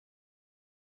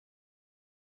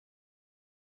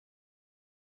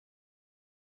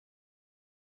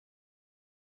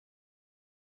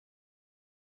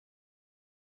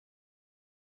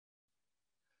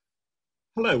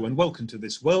Hello and welcome to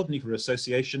this World Nuclear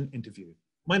Association interview.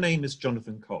 My name is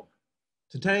Jonathan Cobb.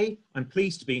 Today, I'm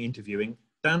pleased to be interviewing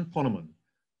Dan Poneman,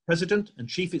 President and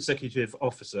Chief Executive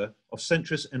Officer of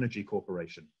Centrus Energy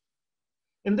Corporation.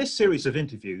 In this series of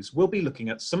interviews, we'll be looking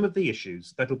at some of the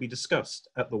issues that will be discussed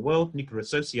at the World Nuclear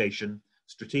Association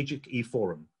Strategic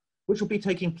eForum, which will be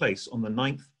taking place on the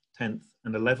 9th, 10th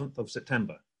and 11th of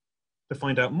September. To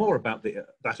find out more about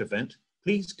that event,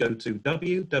 please go to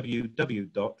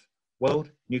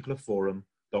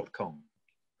www.worldnuclearforum.com.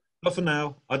 But for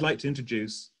now, I'd like to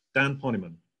introduce Dan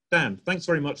Poneman. Dan, thanks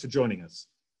very much for joining us.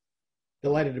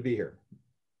 Delighted to be here.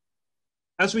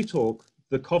 As we talk,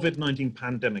 the COVID-19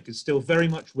 pandemic is still very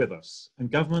much with us,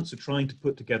 and governments are trying to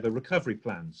put together recovery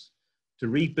plans to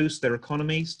reboost their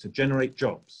economies to generate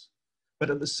jobs.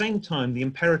 But at the same time, the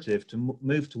imperative to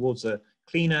move towards a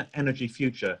cleaner energy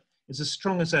future is as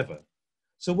strong as ever.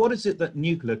 So what is it that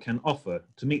nuclear can offer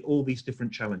to meet all these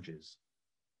different challenges?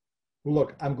 Well,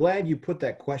 look, I'm glad you put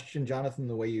that question, Jonathan,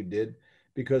 the way you did,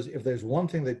 because if there's one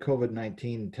thing that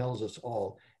COVID-19 tells us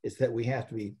all, it's that we have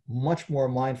to be much more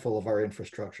mindful of our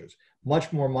infrastructures,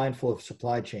 much more mindful of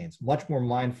supply chains, much more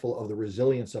mindful of the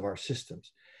resilience of our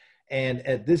systems. And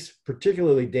at this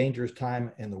particularly dangerous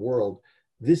time in the world,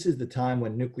 this is the time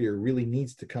when nuclear really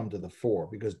needs to come to the fore,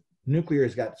 because nuclear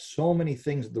has got so many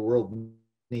things that the world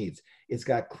needs. It's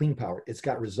got clean power. It's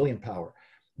got resilient power.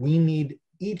 We need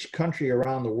each country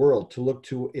around the world to look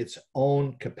to its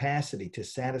own capacity to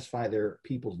satisfy their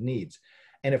people's needs.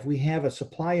 And if we have a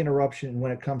supply interruption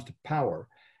when it comes to power,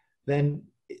 then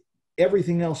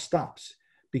everything else stops,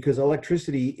 because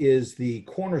electricity is the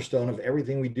cornerstone of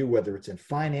everything we do, whether it's in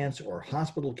finance or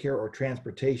hospital care or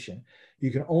transportation.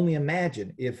 You can only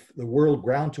imagine if the world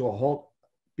ground to a halt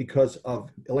because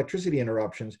of electricity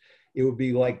interruptions, it would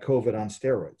be like COVID on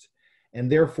steroids.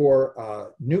 And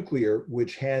therefore, nuclear,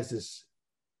 which has this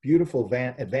beautiful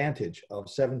advantage of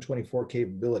 724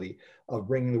 capability of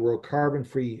bringing the world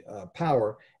carbon-free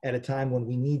power at a time when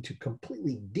we need to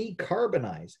completely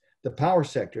decarbonize the power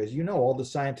sector. As you know, all the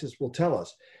scientists will tell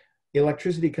us,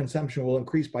 electricity consumption will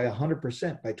increase by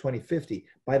 100% by 2050.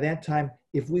 By that time,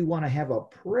 if we want to have a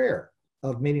prayer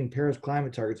of meeting Paris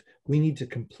climate targets, we need to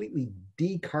completely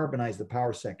decarbonize the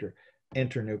power sector.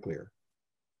 Enter nuclear.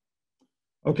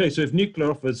 Okay, so if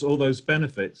nuclear offers all those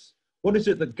benefits, what is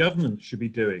it that government should be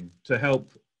doing to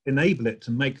help enable it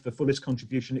to make the fullest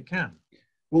contribution it can?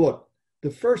 Well, look,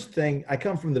 the first thing, I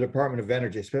come from the Department of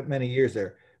Energy, I spent many years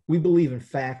there. We believe in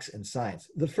facts and science.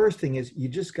 The first thing is you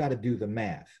just got to do the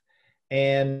math.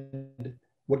 And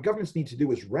what governments need to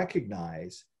do is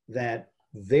recognize that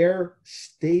their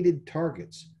stated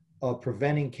targets of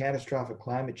preventing catastrophic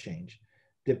climate change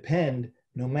depend,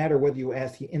 no matter whether you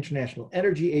ask the International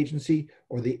Energy Agency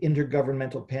or the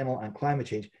Intergovernmental Panel on Climate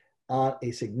Change, on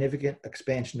a significant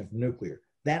expansion of nuclear.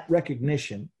 That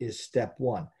recognition is step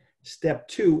one. Step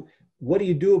two, what do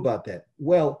you do about that?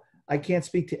 Well, I can't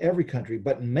speak to every country,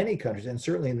 but in many countries, and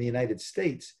certainly in the United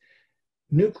States,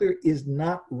 nuclear is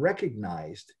not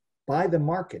recognized by the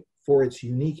market for its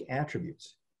unique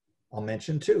attributes. I'll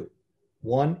mention two.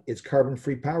 One, it's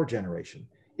carbon-free power generation.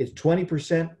 It's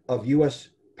 20% of US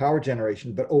power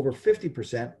generation, but over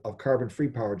 50% of carbon-free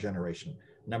power generation.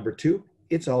 Number two,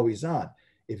 it's always on.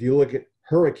 If you look at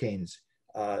hurricanes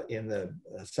in the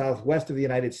southwest of the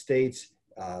United States,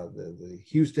 the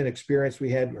Houston experience,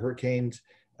 we had hurricanes.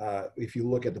 If you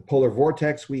look at the polar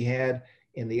vortex we had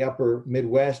in the upper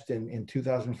Midwest in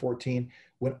 2014,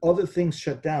 when other things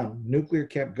shut down, nuclear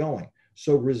kept going.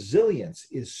 So resilience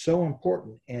is so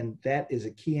important, and that is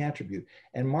a key attribute.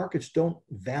 And markets don't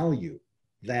value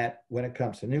that when it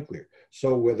comes to nuclear.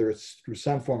 So whether it's through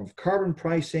some form of carbon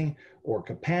pricing or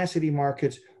capacity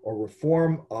markets or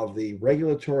reform of the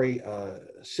regulatory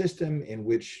system in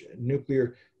which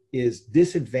nuclear is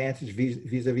disadvantaged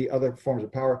vis-a-vis other forms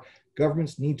of power,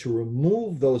 governments need to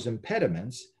remove those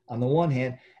impediments on the one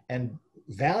hand and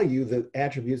value the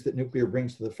attributes that nuclear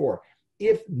brings to the fore.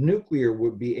 If nuclear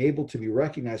would be able to be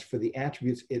recognized for the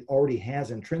attributes it already has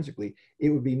intrinsically,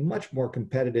 it would be much more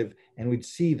competitive, and we'd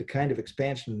see the kind of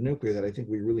expansion of nuclear that I think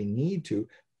we really need to,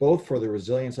 both for the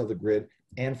resilience of the grid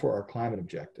and for our climate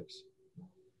objectives.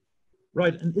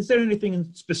 Right, and is there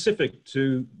anything specific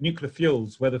to nuclear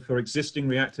fuels, whether for existing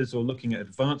reactors or looking at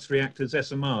advanced reactors,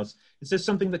 SMRs? Is there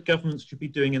something that governments should be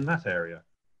doing in that area?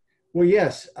 Well,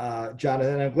 yes,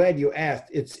 Jonathan, I'm glad you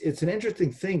asked. It's an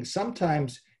interesting thing.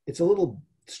 Sometimes it's a little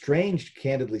strange,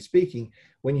 candidly speaking,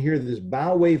 when you hear this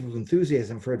bow wave of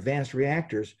enthusiasm for advanced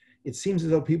reactors. It seems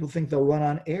as though people think they'll run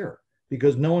on air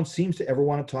because no one seems to ever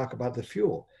want to talk about the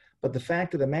fuel. But the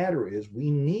fact of the matter is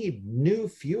we need new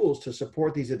fuels to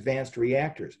support these advanced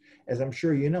reactors. As I'm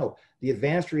sure you know, the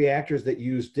advanced reactors that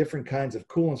use different kinds of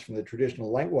coolants from the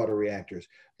traditional light water reactors,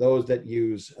 those that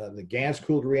use the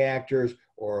gas-cooled reactors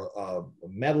or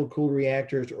metal-cooled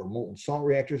reactors or molten salt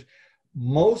reactors,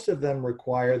 most of them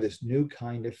require this new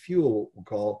kind of fuel we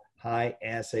call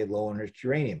high-assay low-enriched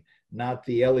uranium, not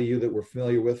the LEU that we're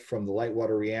familiar with from the light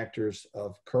water reactors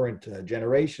of current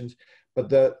generations, but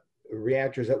the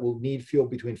reactors that will need fuel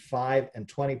between 5 and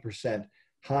 20%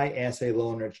 high-assay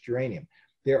low-enriched uranium.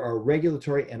 There are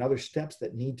regulatory and other steps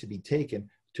that need to be taken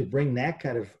to bring that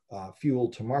kind of fuel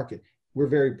to market. We're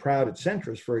very proud at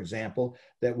Centrus, for example,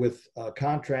 that with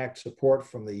contract support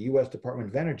from the U.S. Department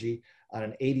of Energy on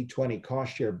an 80-20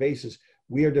 cost share basis,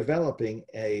 we are developing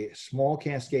a small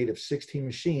cascade of 16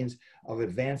 machines of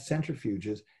advanced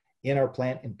centrifuges in our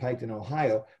plant in Piketon,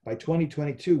 Ohio. By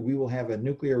 2022, we will have a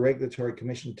Nuclear Regulatory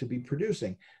Commission to be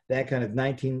producing that kind of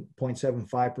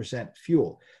 19.75%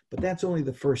 fuel. But that's only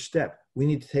the first step. We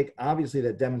need to take, obviously,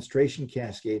 that demonstration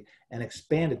cascade and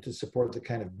expand it to support the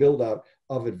kind of build out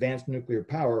of advanced nuclear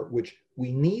power, which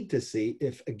we need to see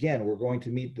if, again, we're going to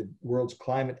meet the world's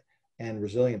climate and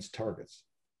resilience targets.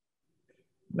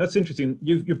 That's interesting.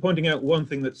 You're pointing out one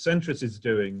thing that Centrus is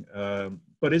doing,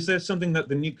 but is there something that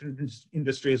the nuclear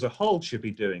industry as a whole should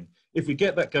be doing? If we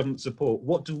get that government support,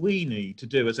 what do we need to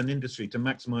do as an industry to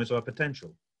maximize our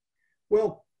potential?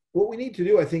 Well, what we need to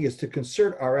do, I think, is to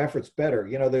concert our efforts better.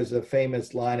 You know, there's a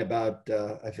famous line about,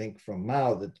 I think, from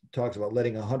Mao that talks about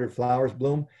letting 100 flowers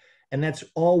bloom, and that's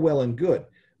all well and good.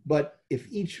 But if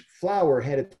each flower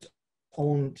had its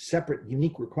own separate,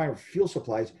 unique requirement for fuel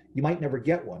supplies, you might never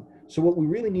get one. So what we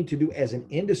really need to do as an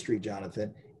industry,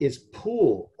 Jonathan, is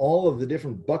pool all of the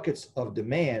different buckets of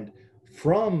demand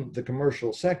from the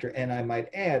commercial sector. And I might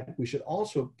add, we should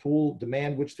also pool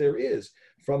demand, which there is,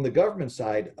 from the government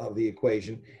side of the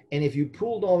equation. And if you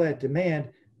pooled all that demand,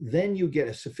 then you get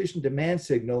a sufficient demand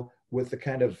signal with the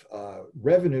kind of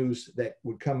revenues that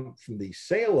would come from the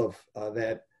sale of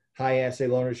that high-assay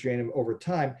low-enriched uranium over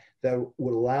time that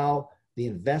would allow the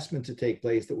investment to take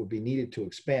place that would be needed to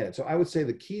expand it. So I would say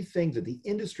the key thing that the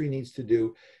industry needs to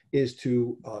do is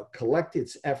to collect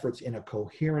its efforts in a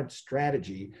coherent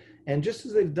strategy. And just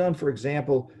as they've done, for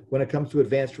example, when it comes to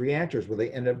advanced reactors, where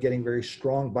they end up getting very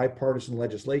strong bipartisan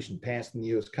legislation passed in the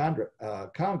U.S.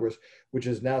 Congress, which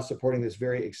is now supporting this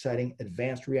very exciting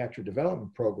advanced reactor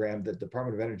development program that the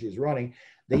Department of Energy is running,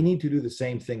 they need to do the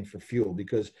same thing for fuel,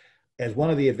 because as one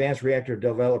of the advanced reactor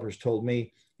developers told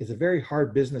me, it's a very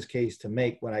hard business case to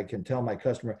make when I can tell my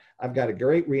customer, I've got a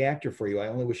great reactor for you, I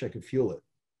only wish I could fuel it.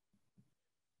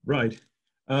 Right.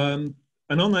 And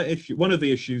on that issue, one of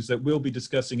the issues that we'll be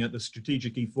discussing at the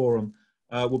Strategic eForum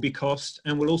will be cost,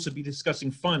 and we'll also be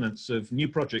discussing finance of new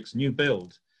projects, new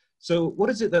build. So what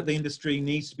is it that the industry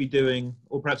needs to be doing,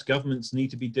 or perhaps governments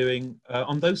need to be doing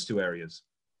on those two areas?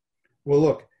 Well,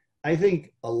 look, I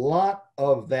think a lot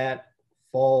of that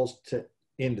falls to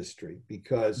industry,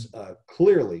 because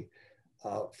clearly,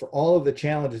 for all of the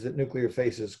challenges that nuclear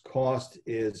faces, cost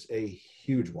is a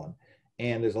huge one.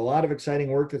 And there's a lot of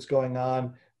exciting work that's going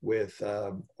on with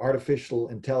artificial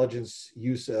intelligence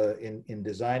use in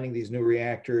designing these new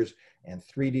reactors and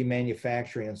 3D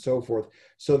manufacturing and so forth.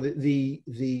 So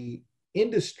the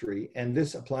industry, and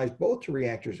this applies both to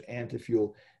reactors and to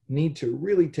fuel, need to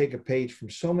really take a page from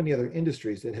so many other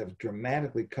industries that have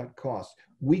dramatically cut costs.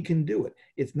 We can do it.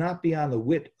 It's not beyond the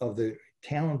wit of the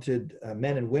talented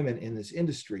men and women in this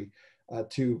industry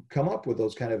to come up with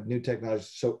those kind of new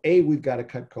technologies. So A, we've got to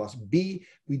cut costs. B,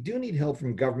 we do need help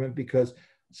from government, because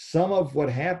some of what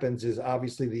happens is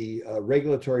obviously the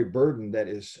regulatory burden that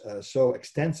is so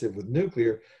extensive with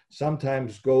nuclear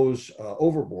sometimes goes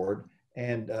overboard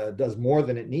and does more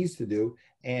than it needs to do.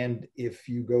 And if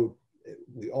you go,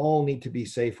 we all need to be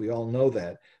safe, we all know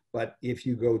that. But if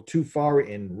you go too far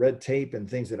in red tape and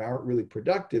things that aren't really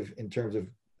productive in terms of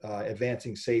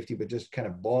advancing safety, but just kind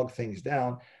of bog things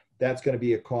down, that's going to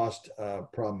be a cost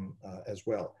problem as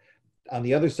well. On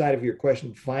the other side of your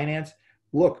question, finance,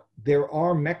 look, there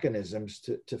are mechanisms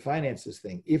to finance this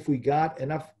thing. If we got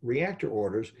enough reactor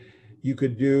orders, you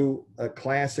could do a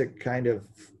classic kind of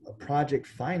a project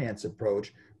finance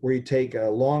approach where you take a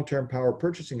long-term power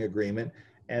purchasing agreement,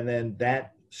 and then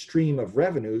that stream of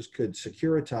revenues could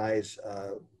securitize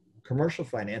commercial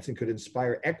financing, could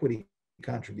inspire equity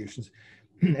contributions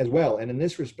as well. And in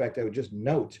this respect, I would just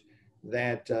note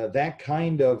that that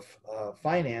kind of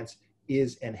finance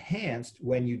is enhanced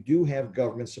when you do have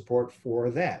government support for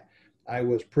that. I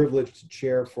was privileged to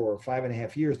chair for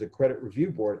 5.5 years the Credit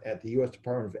Review Board at the U.S.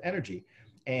 Department of Energy,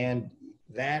 and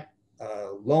that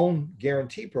loan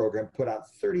guarantee program put out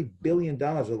 $30 billion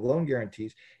of loan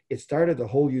guarantees. It started the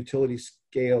whole utility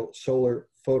scale solar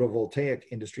photovoltaic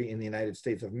industry in the United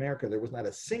States of America. There was not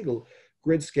a single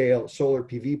grid scale solar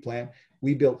PV plant.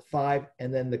 We built 5,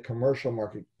 and then the commercial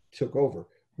market took over.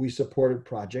 We supported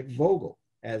Project Vogel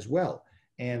as well.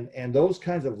 And those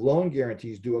kinds of loan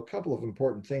guarantees do a couple of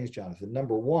important things, Jonathan.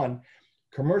 Number one,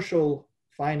 commercial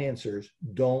financiers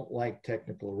don't like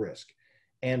technical risk.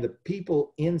 And the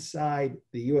people inside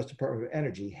the US Department of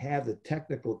Energy have the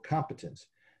technical competence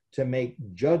to make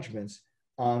judgments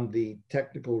on the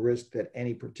technical risk that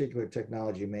any particular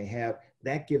technology may have.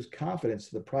 That gives confidence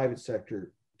to the private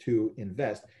sector to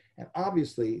invest. And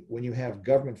obviously, when you have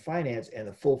government finance and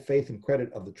the full faith and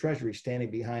credit of the Treasury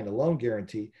standing behind a loan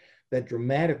guarantee, that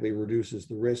dramatically reduces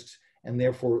the risks and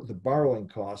therefore the borrowing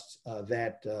costs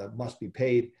that must be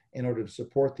paid in order to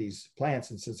support these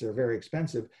plants. And since they're very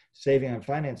expensive, saving on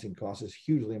financing costs is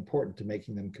hugely important to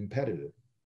making them competitive.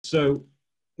 So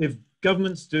if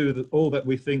governments do all that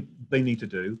we think they need to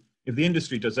do, if the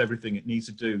industry does everything it needs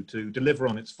to do to deliver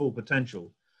on its full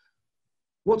potential,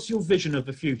 what's your vision of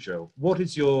the future? What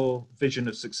is your vision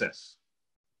of success?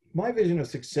 My vision of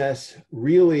success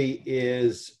really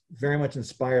is very much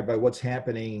inspired by what's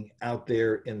happening out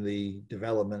there in the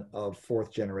development of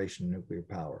 4th generation nuclear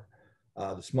power.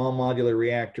 The small modular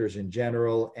reactors in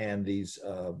general, and these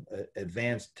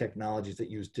advanced technologies that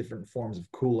use different forms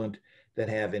of coolant that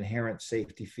have inherent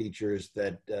safety features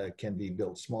that can be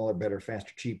built smaller, better,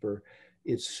 faster, cheaper.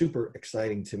 It's super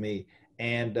exciting to me.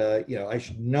 And I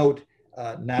should note,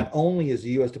 not only is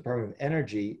the U.S. Department of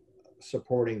Energy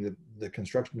supporting the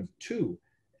construction of 2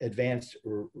 advanced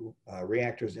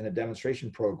reactors in a demonstration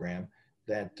program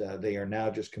that they are now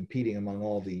just competing among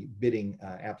all the bidding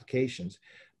applications.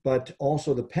 But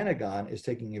also the Pentagon is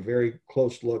taking a very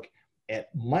close look at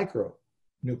micro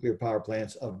nuclear power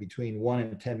plants of between 1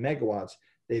 and 10 megawatts.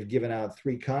 They've given out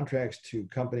 3 contracts to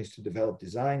companies to develop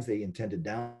designs. They intend to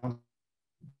down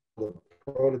the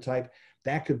prototype.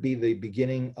 That could be the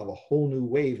beginning of a whole new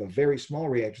wave of very small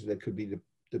reactors that could be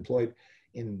deployed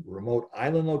in remote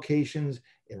island locations,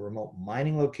 in remote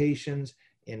mining locations,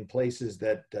 in places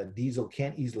that diesel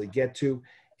can't easily get to.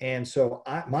 And so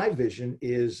my vision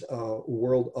is a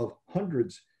world of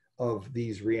hundreds of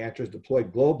these reactors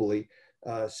deployed globally,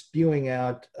 spewing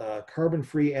out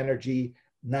carbon-free energy,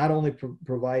 not only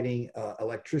providing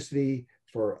electricity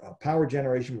for power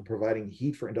generation, but providing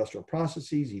heat for industrial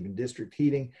processes, even district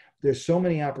heating. There's so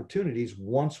many opportunities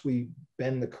once we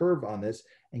bend the curve on this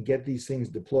and get these things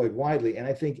deployed widely. And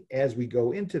I think as we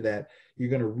go into that, you're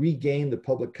going to regain the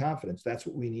public confidence. That's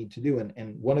what we need to do.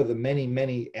 And one of the many,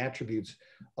 many attributes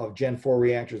of Gen 4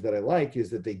 reactors that I like is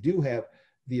that they do have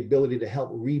the ability to help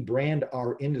rebrand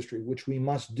our industry, which we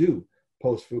must do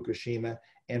post-Fukushima.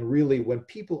 And really, when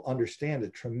people understand the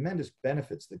tremendous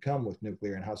benefits that come with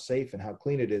nuclear and how safe and how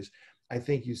clean it is, I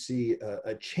think you see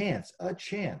a chance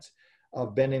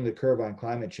of bending the curve on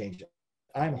climate change.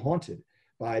 I'm haunted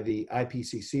by the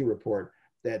IPCC report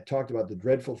that talked about the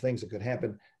dreadful things that could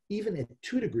happen even at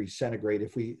 2 degrees centigrade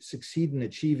if we succeed in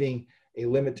achieving a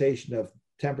limitation of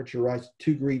temperature rise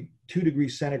 2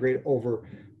 degrees centigrade over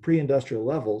pre-industrial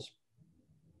levels.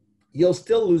 You'll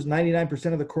still lose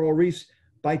 99% of the coral reefs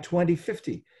by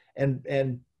 2050,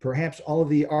 and perhaps all of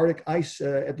the Arctic ice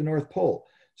at the North Pole.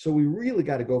 So we really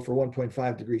got to go for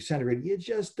 1.5 degrees centigrade. You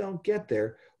just don't get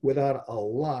there without a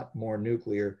lot more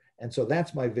nuclear. And so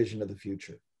that's my vision of the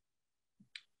future.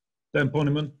 Dan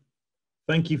Poneman,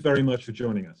 thank you very much for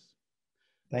joining us.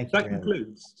 Thank you. That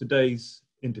concludes today's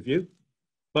interview.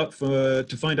 But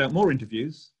to find out more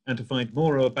interviews and to find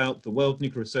more about the World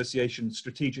Nuclear Association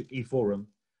Strategic eForum,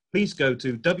 please go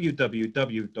to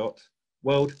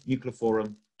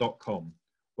www.worldnuclearforum.com,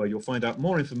 where you'll find out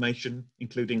more information,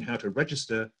 including how to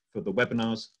register for the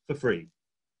webinars for free.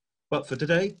 But for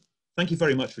today, thank you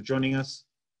very much for joining us,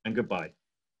 and goodbye.